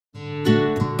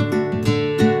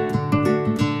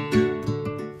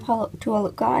do I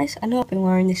look, guys? I know I've been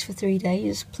wearing this for 3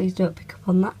 days. Please don't pick up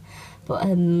on that. But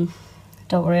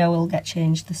don't worry, I will get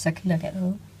changed the second I get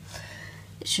home.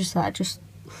 It's just that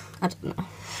I don't know.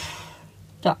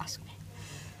 Don't ask me.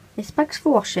 This bag's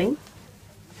for washing,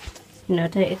 you know,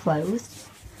 dirty clothes.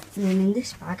 And then in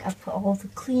this bag I've put all the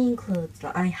clean clothes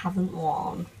that I haven't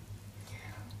worn.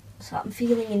 So I'm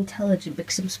feeling intelligent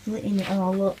because I'm splitting it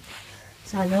all up.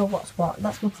 So I know what's what.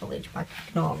 That's my college bag,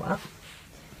 ignore that.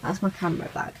 That's my camera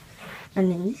bag.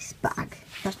 And in this bag,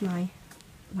 that's my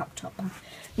laptop bag.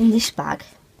 In this bag,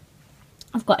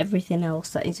 I've got everything else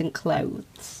that isn't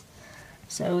clothes.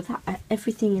 So that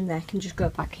everything in there can just go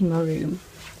back in my room.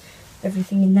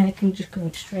 Everything in there can just go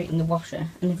straight in the washer.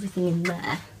 And everything in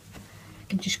there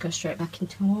can just go straight back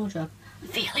into my wardrobe. I'm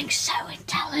feeling so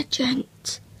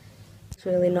intelligent. It's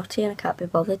really naughty and I can't be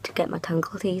bothered to get my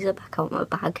tangle teaser back out my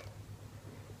bag.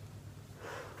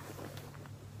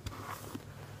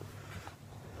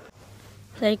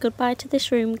 Say goodbye to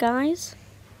this room, guys.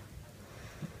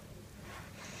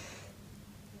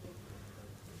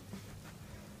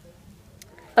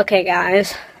 Okay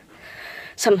guys,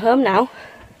 so I'm home now,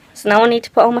 so now I need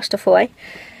to put all my stuff away.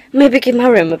 Maybe give my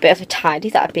room a bit of a tidy,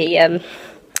 that'd be a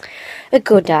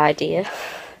good idea.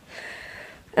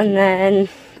 And then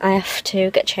I have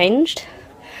to get changed,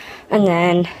 and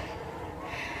then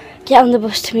get on the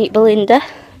bus to meet Belinda.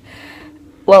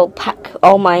 Well, pack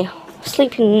all my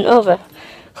sleeping over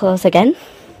clothes again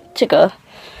to go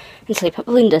and sleep at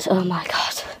Belinda's. Oh my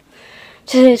god,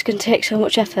 today's going to take so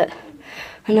much effort.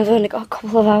 And I've only got a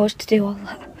couple of hours to do all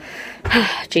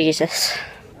that. Jesus.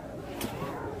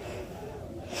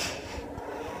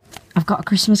 I've got a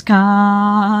Christmas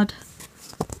card.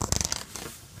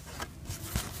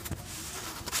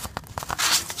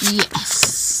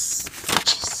 Yes.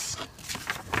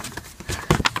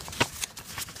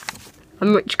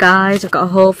 I'm rich, guys. I've got a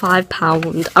whole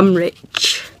 £5. I'm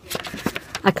rich.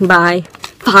 I can buy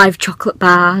 5 chocolate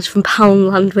bars from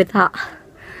Poundland with that.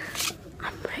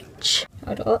 I'm rich.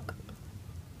 How do I look?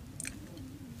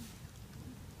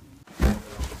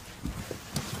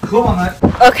 Come on,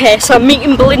 mate. Okay, so I'm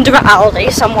meeting Belinda at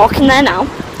Aldi, so I'm walking there now.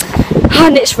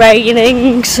 And it's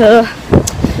raining, so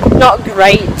not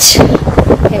great.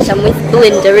 Okay, so I'm with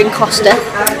Belinda in Costa.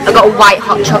 I've got a white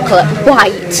hot chocolate.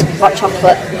 White hot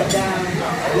chocolate.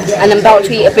 And I'm about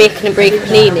to eat a bacon and brie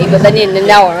panini, but then in an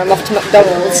hour I'm off to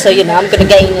McDonald's, so you know, I'm going to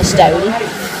gain a stone.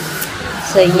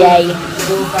 So yay.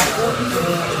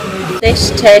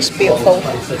 This tastes beautiful.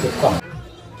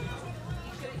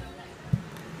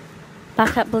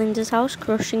 Back at Belinda's house,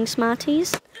 crushing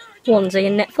Smarties. Onesie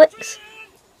and Netflix.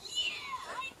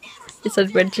 It's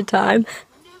adventure time.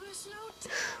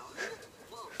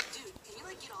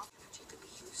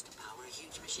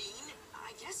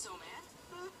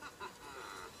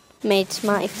 Made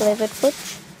Smartie flavoured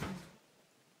fudge.